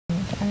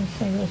I just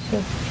think it was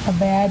just a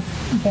bad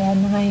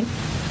night.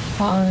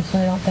 I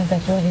honestly don't think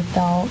that's what he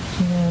thought.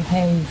 You know,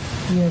 hey,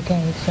 you're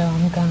gay, so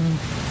I'm gonna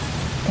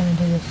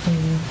do this to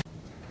you.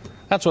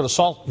 That's what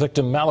assault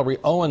victim Mallory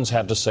Owens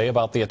had to say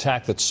about the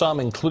attack that some,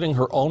 including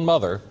her own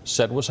mother,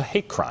 said was a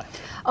hate crime.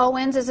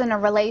 Owens is in a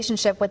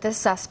relationship with the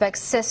suspect's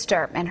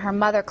sister, and her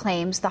mother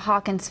claims the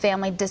Hawkins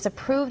family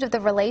disapproved of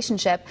the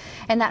relationship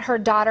and that her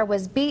daughter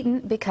was beaten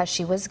because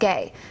she was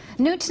gay.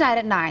 New tonight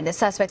at 9, the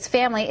suspect's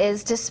family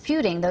is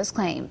disputing those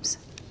claims.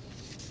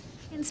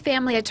 His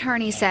family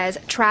attorney says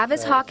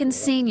Travis Hawkins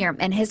Sr.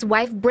 and his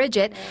wife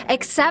Bridget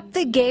accept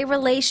the gay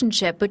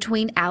relationship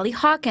between Attny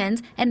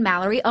Hawkins and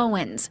Mallory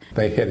Owens.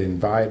 They had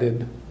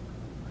invited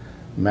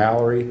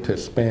Mallory to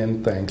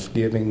spend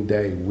Thanksgiving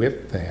Day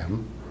with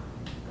them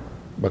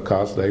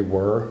because they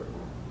were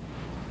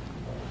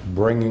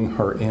bringing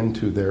her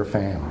into their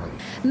family.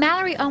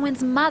 Mallory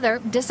Owens' mother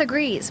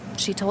disagrees.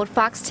 She told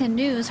Fox 10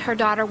 News her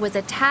daughter was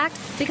attacked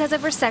because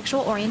of her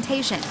sexual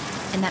orientation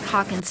and that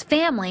Hawkins'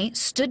 family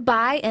stood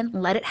by and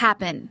let it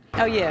happen.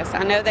 Oh yes,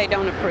 I know they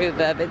don't approve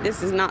of it.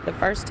 This is not the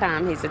first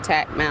time he's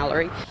attacked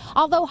Mallory.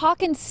 Although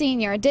Hawkins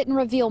Sr. didn't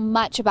reveal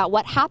much about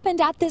what happened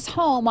at this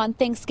home on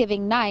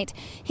Thanksgiving night,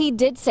 he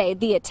did say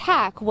the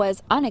attack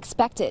was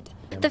unexpected.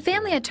 The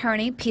family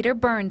attorney, Peter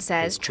Byrne,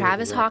 says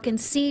Travis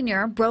Hawkins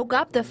Sr. broke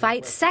up the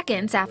fight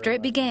seconds after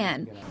it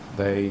began.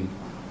 They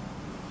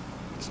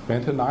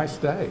spent a nice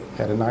day,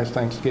 had a nice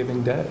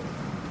Thanksgiving Day.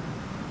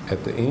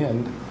 At the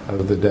end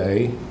of the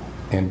day,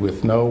 and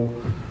with no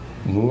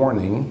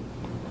warning,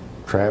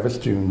 Travis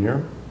Jr.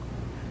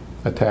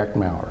 attacked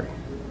Mallory.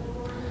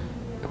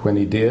 When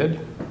he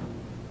did,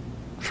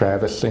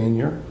 Travis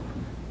Sr.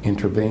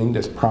 intervened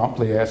as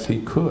promptly as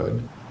he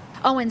could.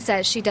 Owen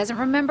says she doesn't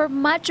remember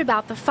much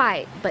about the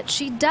fight, but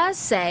she does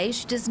say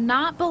she does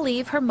not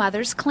believe her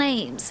mother's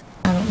claims.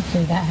 I don't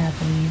see that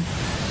happening.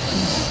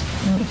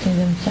 I don't see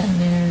them sitting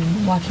there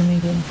and watching me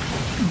get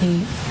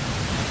beat.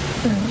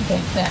 I don't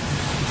think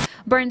that.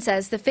 Byrne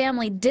says the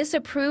family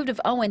disapproved of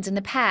Owens in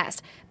the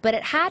past, but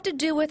it had to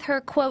do with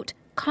her, quote,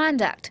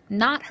 conduct,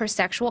 not her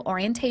sexual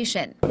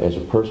orientation. As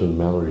a person,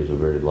 Mallory is a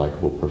very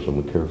likable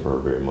person. We care for her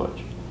very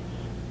much.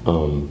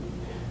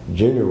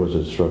 Junior was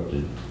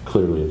instructed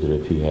clearly that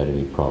if he had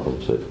any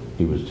problems that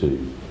he was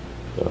to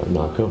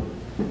not come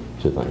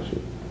to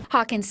Thanksgiving.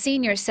 Hawkins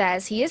Sr.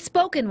 says he has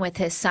spoken with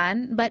his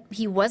son, but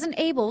he wasn't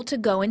able to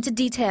go into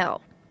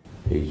detail.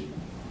 He's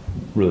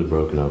really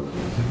broken up.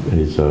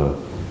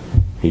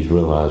 He's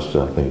realized,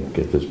 I think,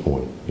 at this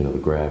point, you know, the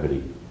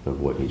gravity of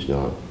what he's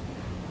done.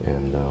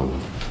 And I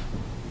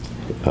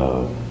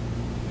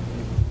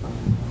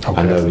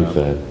know he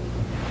said.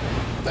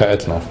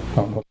 That's enough.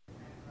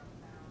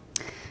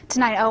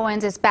 Tonight,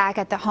 Owens is back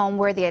at the home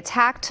where the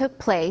attack took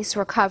place,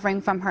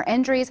 recovering from her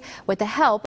injuries with the help